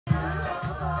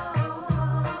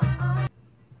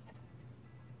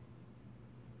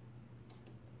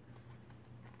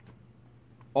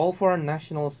All foreign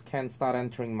nationals can start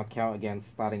entering Macau again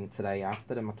starting today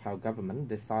after the Macau government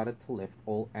decided to lift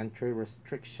all entry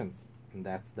restrictions. And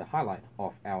that's the highlight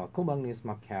of our Kumbang News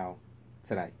Macau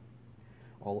today.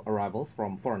 All arrivals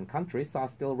from foreign countries are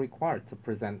still required to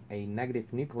present a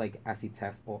negative nucleic acid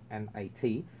test or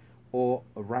NAT or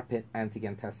a rapid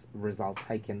antigen test result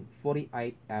taken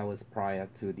 48 hours prior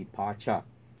to departure.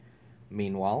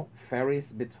 Meanwhile,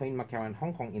 ferries between Macau and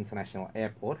Hong Kong International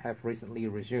Airport have recently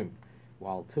resumed,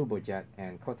 while Turbojet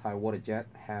and Cotai Waterjet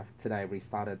have today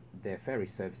restarted their ferry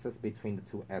services between the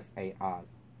two SARs.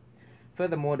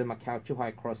 Furthermore, the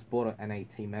Macau-Zhuhai cross-border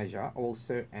NAT measure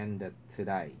also ended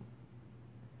today.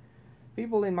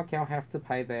 People in Macau have to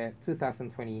pay their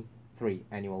 2023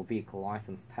 annual vehicle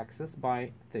license taxes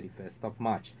by 31st of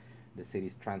March, the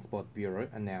city's Transport Bureau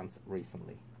announced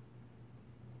recently.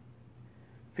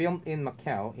 Filmed in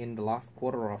Macau in the last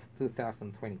quarter of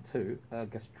 2022, a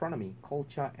gastronomy,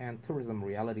 culture and tourism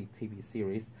reality TV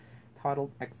series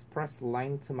titled Express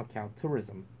Lane to Macau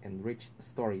Tourism, enriched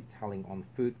storytelling on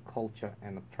food, culture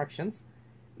and attractions,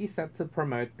 is set to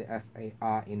promote the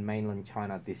SAR in mainland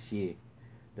China this year.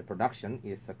 The production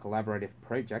is a collaborative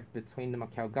project between the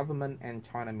Macau government and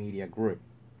China Media Group.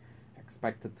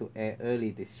 Expected to air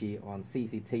early this year on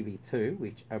CCTV2,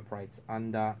 which operates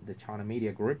under the China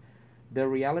Media Group, the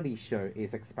reality show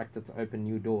is expected to open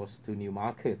new doors to new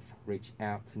markets, reach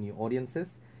out to new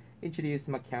audiences, introduce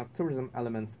Macau's tourism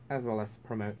elements, as well as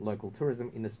promote local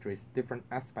tourism industry's different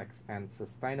aspects and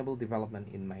sustainable development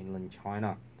in mainland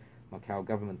China, Macau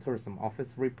Government Tourism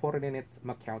Office reported in its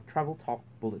Macau Travel Talk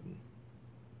Bulletin.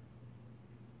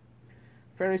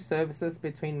 Ferry services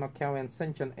between Macau and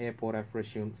Shenzhen Airport have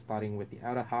resumed, starting with the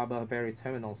Outer Harbour Ferry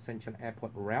Terminal Shenzhen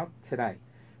Airport route today,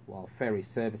 while ferry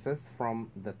services from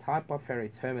the Taipa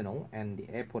Ferry Terminal and the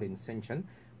airport in Shenzhen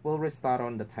will restart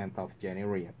on the 10th of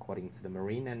January, according to the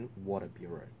Marine and Water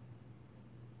Bureau.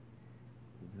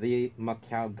 The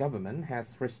Macau government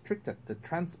has restricted the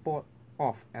transport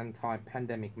of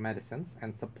anti-pandemic medicines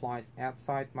and supplies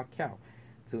outside Macau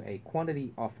to a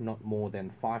quantity of not more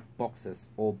than 5 boxes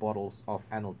or bottles of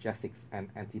analgesics and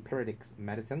antipyretics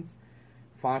medicines,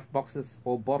 5 boxes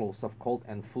or bottles of cold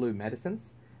and flu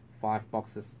medicines, 5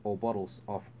 boxes or bottles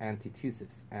of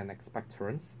antitussives and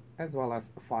expectorants, as well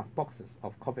as 5 boxes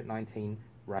of COVID-19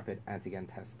 rapid antigen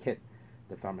test kit,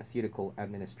 the Pharmaceutical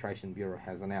Administration Bureau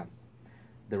has announced.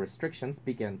 The restrictions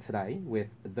began today with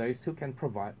those who can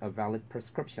provide a valid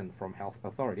prescription from health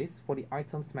authorities for the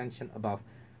items mentioned above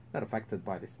not affected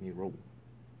by this new rule.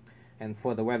 And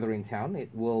for the weather in town, it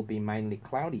will be mainly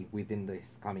cloudy within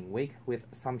this coming week, with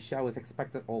some showers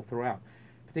expected all throughout,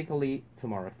 particularly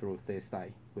tomorrow through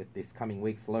Thursday, with this coming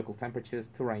week's local temperatures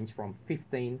to range from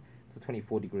 15 to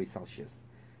 24 degrees Celsius.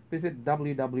 Visit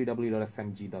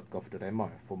www.smg.gov.my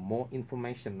for more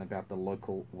information about the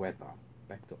local weather.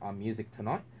 Back to our music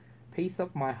tonight. Piece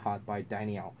of My Heart by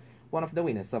Danielle, one of the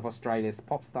winners of Australia's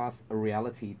Popstars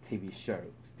reality TV show.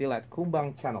 Still at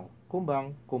Kumbang channel.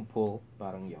 Kumbang, kumpul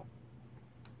bareng yo.